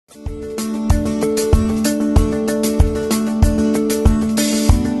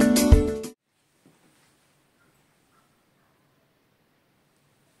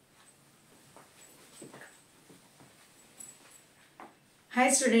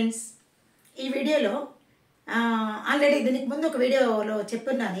Students ఈ వీడియోలో already దీనికి ముందు ఒక వీడియోలో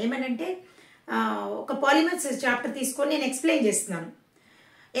చెప్పున్నాను ఏమనంటే ఒక పాలిమర్స్ చాప్టర్ తీసుకొని నేను ఎక్స్ప్లెయిన్ చేస్తున్నాను.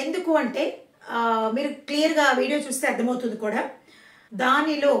 ఎందుకు అంటే మీరు క్లియర్గా వీడియో చూస్తే అర్థమవుతుంది కూడా.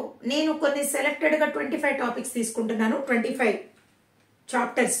 దానిలో నేను కొన్ని సెలెక్టెడ్గా 25 టాపిక్స్ తీసుకుంటున్నాను. 25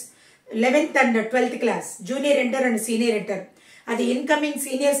 chapters 11th and 12th class junior inter and senior inter. అది ఇన్కమింగ్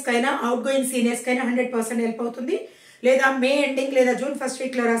సీనియర్స్ కైనా అవుట్ గోయింగ్ సీనియర్స్ కైనా 100% హెల్ప్ అవుతుంది. లేదా మే ఎండింగ్ లేదా జూన్ ఫస్ట్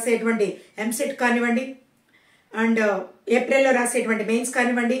వీక్లో రాసేటువంటి ఎంసెట్ కానివ్వండి, అండ్ ఏప్రిల్లో రాసేటువంటి మెయిన్స్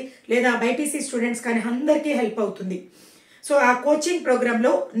కానివ్వండి, లేదా బైపీసీ స్టూడెంట్స్ కానీ అందరికీ హెల్ప్ అవుతుంది. సో ఆ కోచింగ్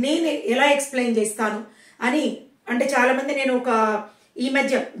ప్రోగ్రాంలో నేను ఎలా ఎక్స్ప్లెయిన్ చేస్తాను అని అంటే చాలామంది నేను ఈ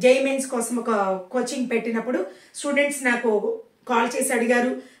మధ్య జై మెయిన్స్ కోసం ఒక కోచింగ్ పెట్టినప్పుడు స్టూడెంట్స్ నాకు కాల్ చేసి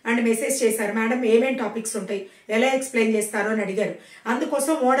అడిగారు అండ్ మెసేజ్ చేశారు, మేడం ఏమేమి టాపిక్స్ ఉంటాయి, ఎలా ఎక్స్ప్లెయిన్ చేస్తారో అని అడిగారు.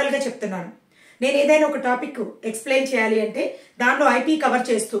 అందుకోసం మోడల్గా చెప్తున్నాను. నేను ఏదైనా ఒక టాపిక్ ఎక్స్ప్లెయిన్ చేయాలి అంటే దానిలో ఐపీ కవర్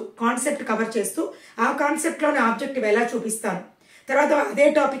చేస్తూ, కాన్సెప్ట్ కవర్ చేస్తూ, ఆ కాన్సెప్ట్లోని ఆబ్జెక్టివ్ ఎలా చూపిస్తాను, తర్వాత అదే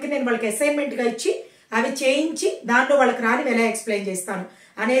టాపిక్ నేను వాళ్ళకి అసైన్మెంట్గా ఇచ్చి అవి చేయించి దానిలో వాళ్ళకి రాని ఎలా ఎక్స్ప్లెయిన్ చేస్తాను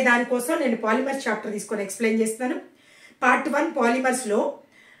అనే దానికోసం నేను పాలిమర్స్ చాప్టర్ తీసుకొని ఎక్స్ప్లెయిన్ చేస్తాను. పార్ట్ 1 పాలిమర్స్లో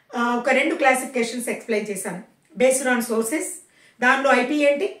ఒక 2 క్లాసిఫికేషన్స్ ఎక్స్ప్లెయిన్ చేశాను. బేస్డ్ ఆన్ సోర్సెస్, దానిలో ఐపీ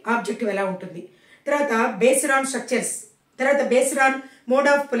ఏంటి, ఆబ్జెక్టివ్ ఎలా ఉంటుంది, తర్వాత బేస్డ్ ఆన్ స్ట్రక్చర్స్, తర్వాత based on mode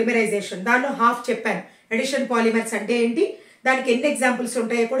of polymerisation, దానిలో హాఫ్ చెప్పాను. ఎడిషన్ పాలిమర్స్ అంటే ఏంటి, దానికి ఎన్ని ఎగ్జాంపుల్స్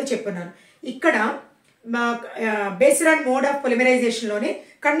ఉంటాయో కూడా చెప్పున్నాను. ఇక్కడ based on mode of పొలిమరైజేషన్లోనే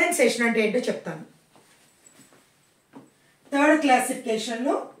condensation అంటే ఏంటో చెప్తాను. 3rd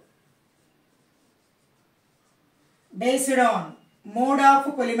క్లాసిఫికేషన్లో based on mode of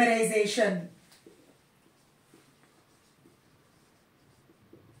polymerisation,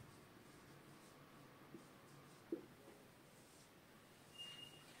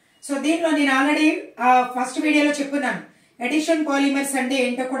 so దీంట్లో నేను ఆల్రెడీ ఫస్ట్ వీడియోలో చెప్పున్నాను. ఎడిషన్ పాలిమర్స్ అంటే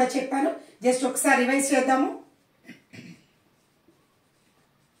ఏంటో కూడా చెప్పాను. జస్ట్ ఒకసారి రివైజ్ చేద్దాము.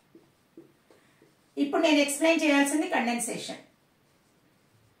 ఇప్పుడు నేను ఎక్స్ప్లెయిన్ చేయాల్సింది కండెన్సేషన్.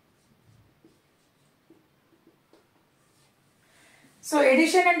 సో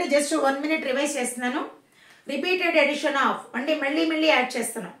ఎడిషన్ అంటే జస్ట్ 1 minute రివైజ్ చేస్తున్నాను. రిపీటెడ్ ఎడిషన్ ఆఫ్ అంటే మళ్ళీ యాడ్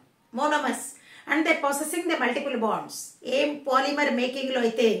చేస్తున్నాం. Monomers and they possessing the multiple bonds. ఏం పాలిమర్ మేకింగ్ లో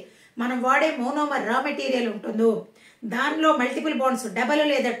అయితే మనం వాడే మోనోమర్ రా మెటీరియల్ ఉంటుందో దానిలో మల్టిపుల్ బాండ్స్ డబల్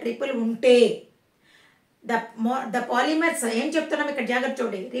లేదా ట్రిపుల్ ఉంటే ద పాలిమర్స్ ఏం చెప్తున్నాం ఇక్కడ జాగ్రత్త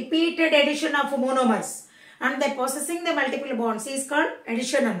చూడండి. Repeated edition of monomers and the possessing the multiple bonds is called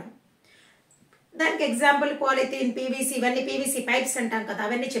edition అన్న. దానికి ఎగ్జాంపుల్ పాలిథిన్, పీవీసీ, ఇవన్నీ పీవీసీ పైప్స్ అంటాం కదా,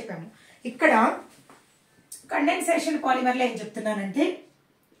 అవన్నీ చెప్పాము. ఇక్కడ కండెన్సేషన్ పాలిమర్లో ఏం చెప్తున్నానంటే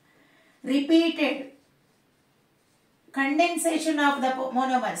repeated condensation of the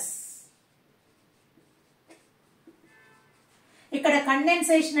monomers. ఇక్కడ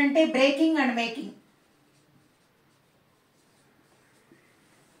కండెన్సేషన్ అంటే బ్రేకింగ్ అండ్ మేకింగ్.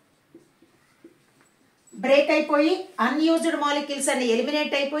 బ్రేక్ అయిపోయి అన్యూజ్డ్ మాలిక్యూల్స్ అన్ని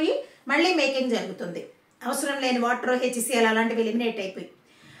ఎలిమినేట్ అయిపోయి మళ్ళీ మేకింగ్ జరుగుతుంది. అవసరం లేని వాటర్, హెచ్సిఎల్ అలాంటివి ఎలిమినేట్ అయిపోయి.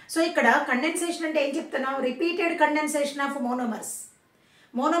 సో ఇక్కడ కండెన్సేషన్ అంటే ఏం చెప్తున్నాం, repeated condensation of monomers.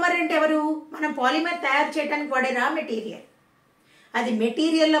 Monomer అంటే ఎవరు, మనం పాలిమర్ తయారు చేయడానికి వాడే రా మెటీరియల్. అది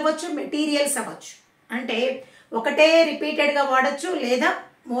మెటీరియల్ అవ్వచ్చు, మెటీరియల్స్ అవ్వచ్చు. అంటే ఒకటే రిపీటెడ్గా వాడచ్చు లేదా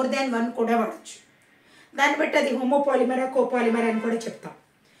మోర్ దాన్ 1 కూడా వాడచ్చు. దాన్ని బట్టి అది హోమోపాలిమరా కోపాలిమర్ అని కూడా చెప్తాం.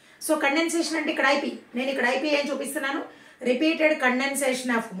 సో కండెన్సేషన్ అంటే ఇక్కడ ఐపీ, నేను ఇక్కడ ఐపీ ఏం చూపిస్తున్నాను, repeated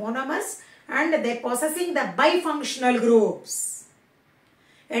condensation of monomers and they possessing the by functional groups.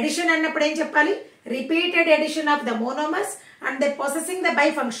 Edition అన్నప్పుడు ఏం చెప్పాలి, repeated edition of the monomers and they possessing the by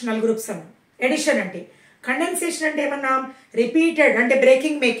functional groups అన్న ఎడిషన్ అంటే. కండెన్సేషన్ అంటే ఏమన్నా, రిపీటెడ్ అంటే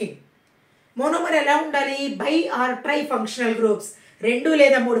బ్రేకింగ్ మేకింగ్. మోనోమర్ ఎలా ఉండాలి, by are try functional groups, 2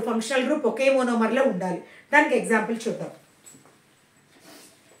 లేదా 3 ఫంక్షనల్ గ్రూప్ ఒకే మోనోమర్లో ఉండాలి. దానికి ఎగ్జాంపుల్ చూద్దాం.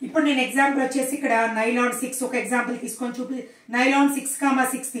 ఇప్పుడు నేను ఎగ్జాంపుల్ వచ్చేసి ఇక్కడ నైలాన్ 6 ఒక ఎగ్జాంపుల్ తీసుకొని నైలాన్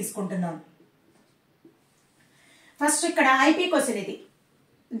 6,6 తీసుకుంటున్నాను. ఫస్ట్ ఇక్కడ ఐపీ క్వశ్చన్ ఇది.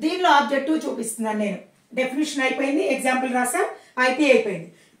 దీనిలో ఆబ్జెక్టివ్ చూపిస్తున్నాను నేను. డెఫినేషన్ అయిపోయింది, ఎగ్జాంపుల్ రాసా, ఐపీ అయిపోయింది.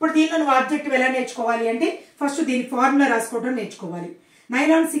 ఇప్పుడు దీనిలో నువ్వు ఆబ్జెక్టివ్ ఎలా నేర్చుకోవాలి అంటే ఫస్ట్ దీని ఫార్ములా రాసుకోవడం నేర్చుకోవాలి.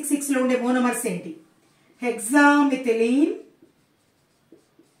 నైలాన్ 6,6లో ఉండే మోనోమర్స్ ఏంటి, హెక్సామిథిలీన్,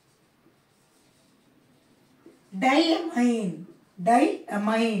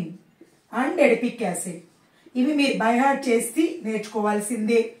 డైఅమైన్ అండ్ ఎడిపిక్ యాసిడ్. ఇవి మీరు బై హార్ట్ చేసి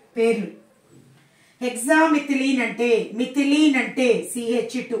నేర్చుకోవాల్సిందే పేర్లు. హెక్సామిథిలీన్ అంటే, మిథిలీన్ అంటే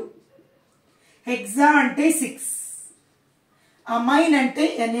CH2, హెక్సా అంటే 6, అమైన్ అంటే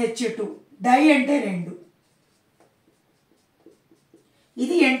NH2, డై అంటే 2.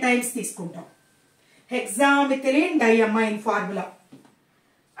 ఇది n టైమ్స్ తీసుకుంటాం. హెక్సామిథిలీన్ డైఅమైన్ ఫార్ములా.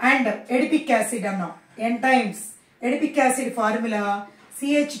 అండ్ ఎడిపిక్ యాసిడ్ అన్నాం n times adipic acid formula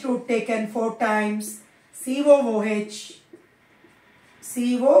CH2 taken 4 times COOH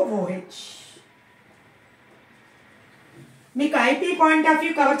మీకు IP point of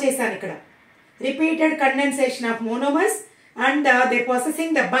view cover చేశాను ఇక్కడ. Repeated condensation of monomers and they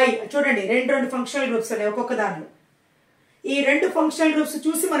processing the by. చూడండి రెండు functional groups ఉన్నాయి ఒక్కొక్క దానిలో. ఈ రెండు ఫంక్షనల్ గ్రూప్స్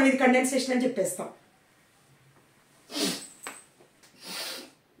చూసి మనం ఇది కండెన్సేషన్ అని చెప్పేస్తాం.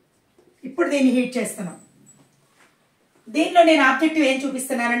 ఇప్పుడు దీన్ని హీట్ చేస్తున్నాం. దీనిలో నేను ఆబ్జెక్టివ్ ఏం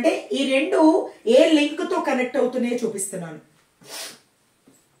చూపిస్తున్నానంటే ఈ రెండు ఏ లింక్ తో కనెక్ట్ అవుతున్నాయో చూపిస్తున్నాను.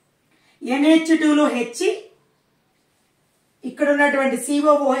 NH2 లో H, ఇక్కడ ఉన్నటువంటి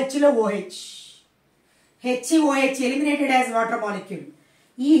COOH లో OH. HOH eliminated as water molecule.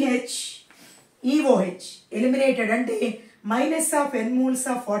 EH EOH eliminated అంటే minus of n moles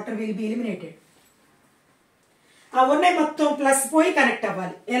of water will be eliminated. ఆ ఉన్నాయి మొత్తం ప్లస్ పోయి కనెక్ట్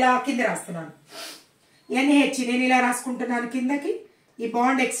అవ్వాలి. ఎలా కింద రాస్తున్నాను. NH నేను ఇలా రాసుకుంటున్నాను కిందకి. ఈ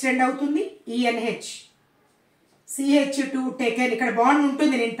బాండ్ ఎక్స్టెండ్ అవుతుంది. ఈ NH CH2 టేకెన్ ఇక్కడ బాండ్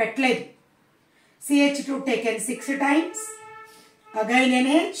ఉంటుంది నేను పెట్టలేదు. CH2 taken 6 times again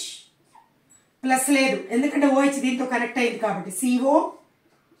NH plus లేదు ఎందుకంటే OH దీంతో కనెక్ట్ అయింది కాబట్టి CO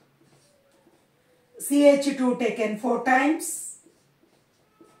CH2 taken 4 times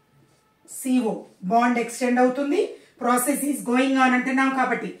CO bond extend అవుతుంది. ప్రాసెస్ ఈస్ గోయింగ్ ఆన్ అంటున్నాం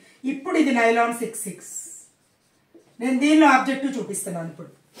కాబట్టి ఇప్పుడు ఇది నైలాన్ 6,6. నేను దీనిలో ఆబ్జెక్టివ్ చూపిస్తున్నాను. ఇప్పుడు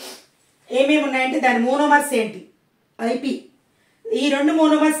ఏమేమి ఉన్నాయంటే దాని మోనోమర్స్ ఏంటి, ఐపీ, ఈ రెండు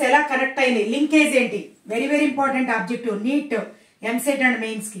మోనోమర్స్ ఎలా కనెక్ట్ అయినాయి, లింకేజ్ ఏంటి, very very important objective NEET EAMCET and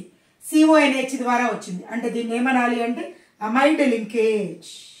mains కి. CONH ద్వారా వచ్చింది అంటే దీన్ని ఏమనాలి అంటే అమైడ్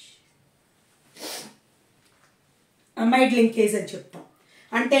లింకేజ్. అమైడ్ లింకేజ్ అని చెప్తాం.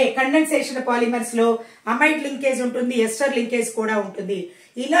 అంటే కండెన్సేషన్ పాలిమర్స్ లో అమైడ్ లింకేజ్ ఉంటుంది, ఎస్టర్ లింకేజ్ కూడా ఉంటుంది.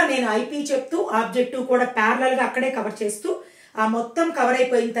 ఇలా నేను ఐపీ చెప్తూ ఆబ్జెక్టివ్ కూడా ప్యారలల్ గా అక్కడే కవర్ చేస్తూ ఆ మొత్తం కవర్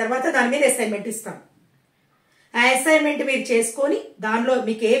అయిపోయిన తర్వాత దాని మీద అసైన్మెంట్ ఇస్తాం. ఆ అసైన్మెంట్ మీరు చేసుకొని దానిలో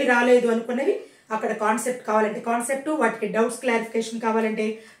మీకు ఏవి రాలేదు అనుకున్నవి అక్కడ కాన్సెప్ట్ కావాలంటే కాన్సెప్ట్, వాటికి డౌట్స్ క్లారిఫికేషన్ కావాలంటే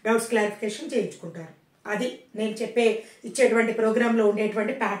డౌట్స్ క్లారిఫికేషన్ చేయించుకుంటారు. అది నేను ఇచ్చేటువంటి ప్రోగ్రామ్ లో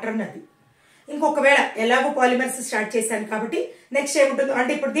ఉండేటువంటి ప్యాటర్న్ అది. ఇంకొకవేళ ఎలాగో పాలిమర్స్ స్టార్ట్ చేశాను కాబట్టి నెక్స్ట్ ఏముంటుందో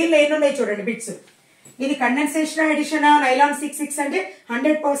అంటే ఇప్పుడు దీనిలో ఎన్ని ఉన్నాయి చూడండి బిట్స్. ఇది కండెన్సేషన్ ఎడిషన్ నైలాన్ 6,6 అంటే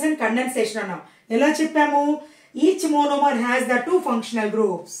 100% కండెన్సేషన్ అన్నాం. ఎలా చెప్పాము, each monomer has the 2 functional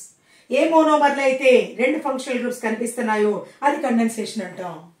groups. ఏ మోనోమర్లు అయితే 2 ఫంక్షనల్ గ్రూప్స్ కనిపిస్తున్నాయో అది కండెన్సేషన్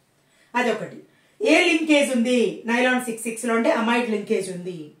అంటాం. అదొకటి. ఏ లింకేజ్ ఉంది నైలాన్ 6,6 లో అంటే అమైడ్ లింకేజ్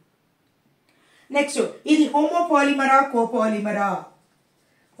ఉంది. నెక్స్ట్ ఇది హోమోపాలిమరా కోపాలిమరా.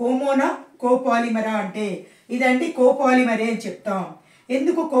 హోమోనా కోపాలిమరా అంటే ఇదండి కోపాలిమరే అని చెప్తాం.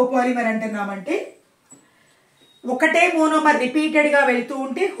 ఎందుకు కోపాలిమర్ అంటున్నామంటే ఒకటే మోనోమర్ రిపీటెడ్ గా వెళ్తూ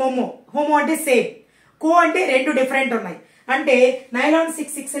ఉంటే హోమో. హోమో అంటే సేమ్, కో అంటే రెండు డిఫరెంట్ ఉన్నాయి. అంటే నైలాన్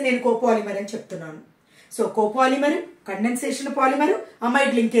 6,6 నేను కోపాలిమర్ అని చెప్తున్నాను. So copolymer, condensation polymer,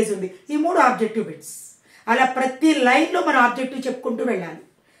 amide linkage ఉంది. ఈ 3 ఆబ్జెక్టివ్ బిట్స్. అలా ప్రతి లైన్ లో మనం ఆబ్జెక్టివ్ చెప్పుకుంటూ వెళ్ళాలి.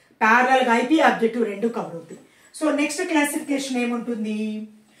 ప్యారలల్ గా ఐపీ ఆబ్జెక్టివ్ రెండు కవర్ అవుతుంది. సో నెక్స్ట్ క్లాసిఫికేషన్ ఏముంటుంది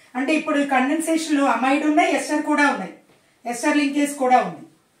అంటే ఇప్పుడు ఈ కండెన్సేషన్ లో అమైడ్ ఉన్నాయి, ఎస్టర్ కూడా ఉన్నాయి, ఎస్టర్ లింకేజ్ కూడా ఉంది.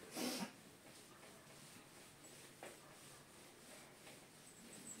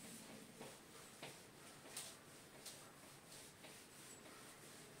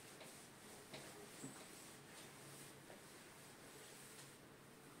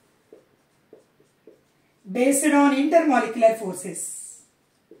 Based on intermolecular forces.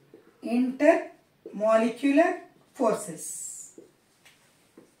 Intermolecular forces.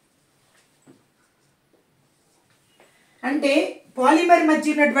 అంటే పాలిమర్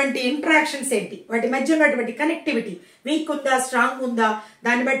మధ్య ఉన్నటువంటి ఇంటరాక్షన్స్ ఏంటి, వాటి మధ్య ఉన్నటువంటి కనెక్టివిటీ వీక్ ఉందా స్ట్రాంగ్ ఉందా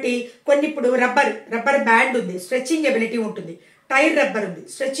దాన్ని బట్టి కొన్ని. ఇప్పుడు రబ్బర్ బ్యాండ్ ఉంది, స్ట్రెచింగ్ ఎబిలిటీ ఉంటుంది. టైర్ రబ్బర్ ఉంది,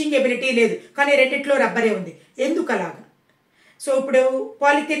 స్ట్రెచింగ్ ఎబిలిటీ లేదు, కానీ రెండిట్లో రబ్బరే ఉంది. ఎందుకు అలాగా? సో ఇప్పుడు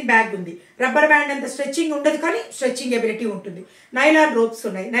పాలిథిన్ బ్యాగ్ ఉంది, రబ్బర్ బ్యాండ్ అంత స్ట్రెచింగ్ ఉండదు కానీ స్ట్రెచింగ్ ఎబిలిటీ ఉంటుంది. నైలాన్ రోప్స్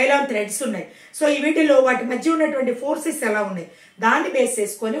ఉన్నాయి, నైలాన్ థ్రెడ్స్ ఉన్నాయి. సో ఈ వీటిలో వాటి మధ్య ఉన్నటువంటి ఫోర్సెస్ ఎలా ఉన్నాయి దాన్ని బేస్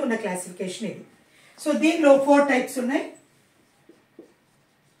చేసుకొని ఉన్న క్లాసిఫికేషన్ ఇది. సో దీనిలో 4 టైప్స్ ఉన్నాయి.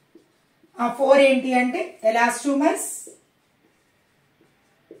 ఆ 4 ఏంటి అంటే ఎలాస్టోమర్స్.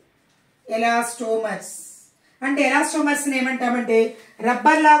 అంటే ఎలాస్టోమర్స్ ఏమంటామంటే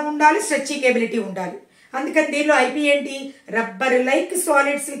రబ్బర్ లాగా ఉండాలి, స్ట్రెచింగ్ ఎబిలిటీ ఉండాలి. అందుకని దీనిలో ఐపీ ఏంటి, rubber like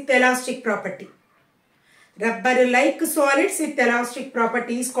solids with elastic property. Rubber like solids with elastic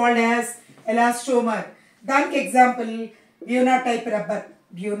property is called as elastomer. దానికి ఎగ్జాంపుల్ బ్యూనా టైప్ రబ్బర్,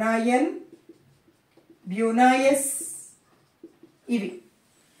 బ్యూనా ఎన్, బ్యూనా ఎస్ ఇవి.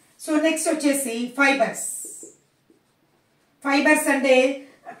 సో నెక్స్ట్ వచ్చేసి ఫైబర్స్. ఫైబర్స్ అంటే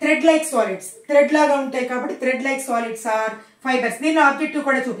థ్రెడ్ లైక్ సాలిడ్స్, థ్రెడ్ లాగా ఉంటాయి కాబట్టి thread like solids are fibres. దీనిలో objective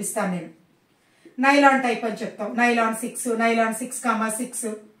కూడా చూపిస్తాను నేను. నైలాన్ టైప్ అని చెప్తాం. నైలాన్ 6, నైలాన్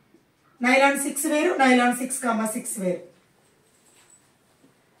 6,6, నైలాన్ 6 వేరు, నైలాన్ 6,6 వేరు.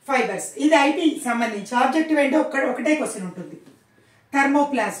 ఫైబర్స్. ఇది ఐటీ సంబంధించి. ఆబ్జెక్టివ్ ఏంటో ఒకటే క్వశ్చన్ ఉంటుంది.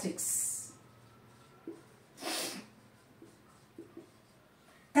 థర్మోప్లాస్టిక్స్.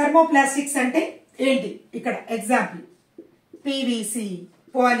 థర్మోప్లాస్టిక్స్ అంటే ఏంటి? ఇక్కడ ఎగ్జాంపుల్ పీవీసీ,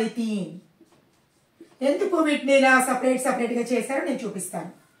 పాలిథీన్. ఎందుకు వీటిని ఇలా సపరేట్ గా చేశారో నేను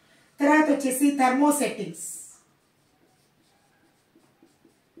చూపిస్తాను. తర్వాత వచ్చేసి thermo settings.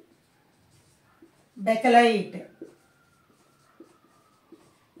 Bakelite,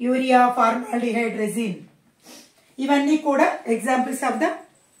 urea, formaldehyde, resin. ఇవన్నీ కూడా examples of the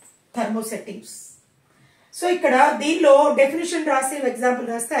thermo settings. So ఇక్కడ దీనిలో డెఫినేషన్ రాసి ఎగ్జాంపుల్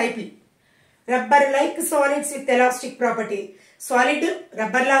రాస్తే IP. Rubber like solids with elastic property. Solid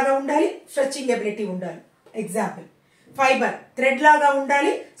rubber లాగా ఉండాలి, స్ట్రెచింగ్ ఎబిలిటీ ఉండాలి. ఎగ్జాంపుల్. ఫైబర్ థ్రెడ్ లాగా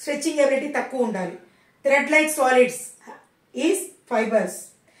ఉండాలి, స్ట్రెచింగ్ ఎబిలిటీ తక్కువ ఉండాలి. Thread like solids is fibres.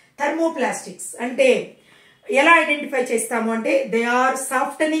 Thermoplastics అంటే ఎలా ఐడెంటిఫై చేస్తాము అంటే they are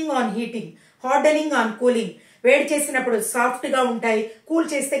softening on heating, hardening on cooling. వేడి చేసినప్పుడు సాఫ్ట్ గా ఉంటాయి, కూల్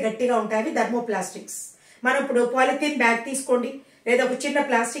చేస్తే గట్టిగా ఉంటాయి. అవి థర్మోప్లాస్టిక్స్. మనం ఇప్పుడు పాలిథిన్ బ్యాగ్ తీసుకోండి, లేదా ఒక చిన్న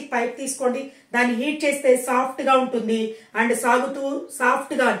ప్లాస్టిక్ పైప్ తీసుకోండి, దాన్ని హీట్ చేస్తే సాఫ్ట్ గా ఉంటుంది అండ్ సాగుతూ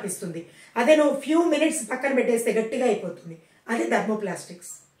సాఫ్ట్ గా అనిపిస్తుంది. అదే నువ్వు ఫ్యూ మినిట్స్ పక్కన పెట్టేస్తే గట్టిగా అయిపోతుంది. అది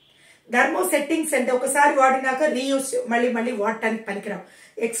థర్మోప్లాస్టిక్స్. థర్మో సెట్టింగ్స్ అంటే ఒకసారి వాడినాక రీయూస్ మళ్ళీ వాడటానికి పనికిరావు.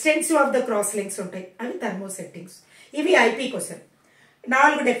 Extensive of the cross links ఉంటాయి, అవి థర్మో సెట్టింగ్స్. ఇవి IP question.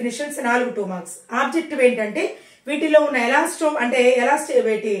 4 definitions, 4 2 marks. Objective ఏంటంటే వీటిలో ఉన్న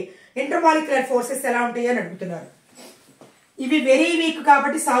వీటి ఇంటర్మాలిక్యులర్ ఫోర్సెస్ ఎలా ఉంటాయి అని అడుగుతున్నారు. ఇవి వెరీ వీక్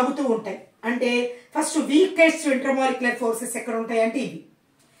కాబట్టి సాగుతూ ఉంటాయి. అంటే ఫస్ట్ వీకెస్ట్ ఇంటర్మాలిక్యులర్ ఫోర్సెస్ ఎక్కడ ఉంటాయి అంటే ఇవి.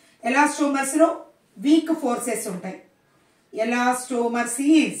 ఎలాస్టోమర్స్ లో వీక్ ఫోర్సెస్ ఉంటాయి. ఎలాస్టోమర్స్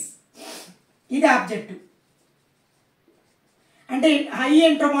ఈజ్, ఇది ఆబ్జెక్టివ్. అంటే హై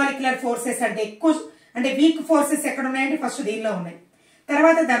ఇంటర్మాలిక్యులర్ ఫోర్సెస్ అంటే ఎక్కువ, అంటే వీక్ ఫోర్సెస్ ఎక్కడ ఉన్నాయంటే ఫస్ట్ దీనిలో ఉన్నాయి,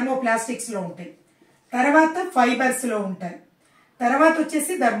 తర్వాత థర్మోప్లాస్టిక్స్ లో ఉంటాయి, తర్వాత ఫైబర్స్ లో ఉంటాయి, తర్వాత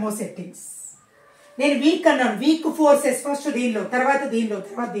వచ్చేసి థర్మో సెట్టింగ్స్. నేను వీక్ అన్నాను, వీక్ ఫోర్సెస్ ఫస్ట్ దీనిలో, తర్వాత దీనిలో,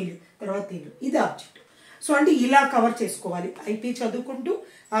 తర్వాత దీనిలో. ఇది ఆబ్జెక్ట్. సో అంటే ఇలా కవర్ చేసుకోవాలి. ఐపీ చదువుకుంటూ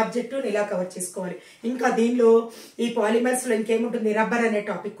ఆబ్జెక్టివ్ ఇలా కవర్ చేసుకోవాలి. ఇంకా దీనిలో ఈ పాలిమర్స్ లో ఇంకేముంటుంది, రబ్బర్ అనే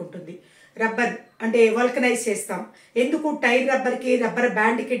టాపిక్ ఉంటుంది. రబ్బర్ అంటే వల్కనైజ్ చేస్తాం. ఎందుకు టైర్ రబ్బర్ కి రబ్బర్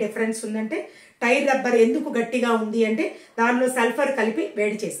బ్యాండ్ కి డిఫరెన్స్ ఉందంటే, టైర్ రబ్బర్ ఎందుకు గట్టిగా ఉంది అంటే దానిలో సల్ఫర్ కలిపి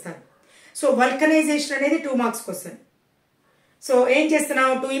వేడి చేస్తారు. సో వల్కనైజేషన్ అనేది 2 మార్క్స్ క్వశ్చన్. సో ఏం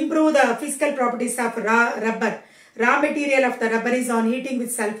చేస్తున్నాం, to improve the physical properties of rubber, raw material of the rubber is on heating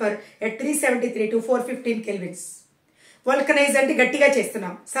with sulphur at 373 to 415 kelvins. Vulcanise అంటే గట్టిగా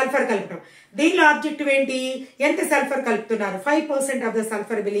చేస్తున్నాం, సల్ఫర్ కలపడం. దీనిలో ఆబ్జెక్టివ్ ఏంటి, ఎంత సల్ఫర్ కలుపుతున్నారు, 5% of the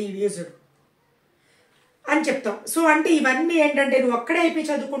sulphur will used అని చెప్తాం. సో అంటే ఇవన్నీ ఏంటంటే నువ్వు అక్కడే అయిపోయి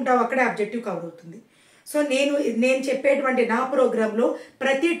చదువుకుంటావు, అక్కడే ఆబ్జెక్టివ్ కవర్ అవుతుంది. సో నేను చెప్పేటువంటి నా ప్రోగ్రాంలో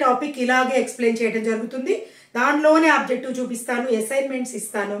ప్రతి టాపిక్ ఇలాగే ఎక్స్ప్లెయిన్ చేయడం జరుగుతుంది. దానిలోనే ఆబ్జెక్టివ్ చూపిస్తాను, అసైన్మెంట్స్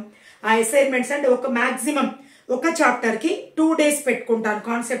ఇస్తాను. ఆ అసైన్మెంట్స్ అంటే ఒక మాక్సిమం ఒక చాప్టర్ కి 2 days పెట్టుకుంటాను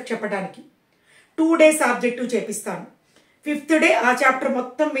కాన్సెప్ట్ చెప్పడానికి. 2 days ఆబ్జెక్టివ్ చేపిస్తాను. 5th day ఆ చాప్టర్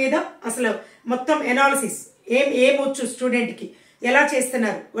మొత్తం మీద అసలు మొత్తం ఎనాలిసిస్ ఏమొచ్చు స్టూడెంట్ కి, ఎలా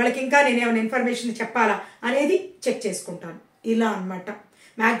చేస్తున్నారు, వాళ్ళకి ఇంకా నేను ఏమైనా ఇన్ఫర్మేషన్ చెప్పాలా అనేది చెక్ చేసుకుంటాను. ఇలా అన్నమాట.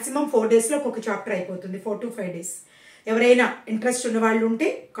 మాక్సిమం 4 days లో ఒక చాప్టర్ అయిపోతుంది, 4 to 5 days. ఎవరైనా ఇంట్రెస్ట్ ఉన్న వాళ్ళు ఉంటే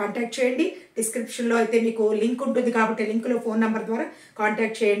కాంటాక్ట్ చేయండి. డిస్క్రిప్షన్ లో అయితే మీకు లింక్ ఉంటుంది కాబట్టి లింక్ లో ఫోన్ నంబర్ ద్వారా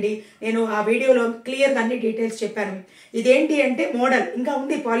కాంటాక్ట్ చేయండి. నేను ఆ వీడియోలో క్లియర్ గా అన్ని డీటెయిల్స్ చెప్పాను. ఇదేంటి అంటే మోడల్ ఇంకా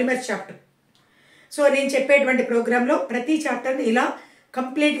ఉంది పాలిమర్ చాప్టర్. సో నేను చెప్పేటువంటి ప్రోగ్రామ్ లో ప్రతి చాప్టర్ ని ఇలా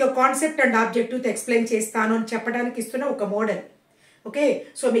కంప్లీట్ గా కాన్సెప్ట్ అండ్ ఆబ్జెక్టివ్ తో ఎక్స్ప్లెయిన్ చేస్తాను అని చెప్పడానికి ఇస్తున్న ఒక మోడల్. ఓకే,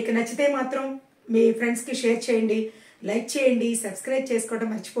 సో మీకు నచ్చితే మాత్రం మీ ఫ్రెండ్స్ కి షేర్ చేయండి, లైక్ చేయండి, సబ్స్క్రైబ్ చేసుకోవడం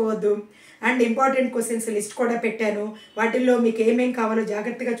మర్చిపోవద్దు. అండ్ ఇంపార్టెంట్ క్వశ్చన్స్ లిస్ట్ కూడా పెట్టాను. వాటిల్లో మీకు ఏమేం కావాలో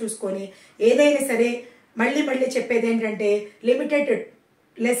జాగ్రత్తగా చూసుకొని ఏదైనా సరే మళ్ళీ చెప్పేది ఏంటంటే లిమిటెడ్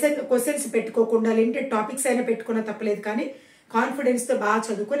లెసన్ క్వశ్చన్స్ పెట్టుకోకుండా లిమిటెడ్ టాపిక్స్ అయినా పెట్టుకున్నా తప్పలేదు, కానీ కాన్ఫిడెన్స్ తో బాగా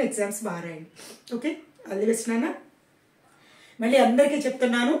చదువుకొని ఎగ్జామ్స్ బాగా రాయండి. ఓకే, అది వేసినానా. మళ్ళీ అందరికీ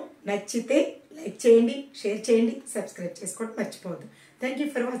చెప్తున్నాను, నచ్చితే లైక్ చేయండి, షేర్ చేయండి, సబ్స్క్రైబ్ చేసుకోవడం మర్చిపోవద్దు. Thank you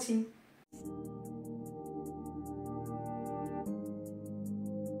for watching.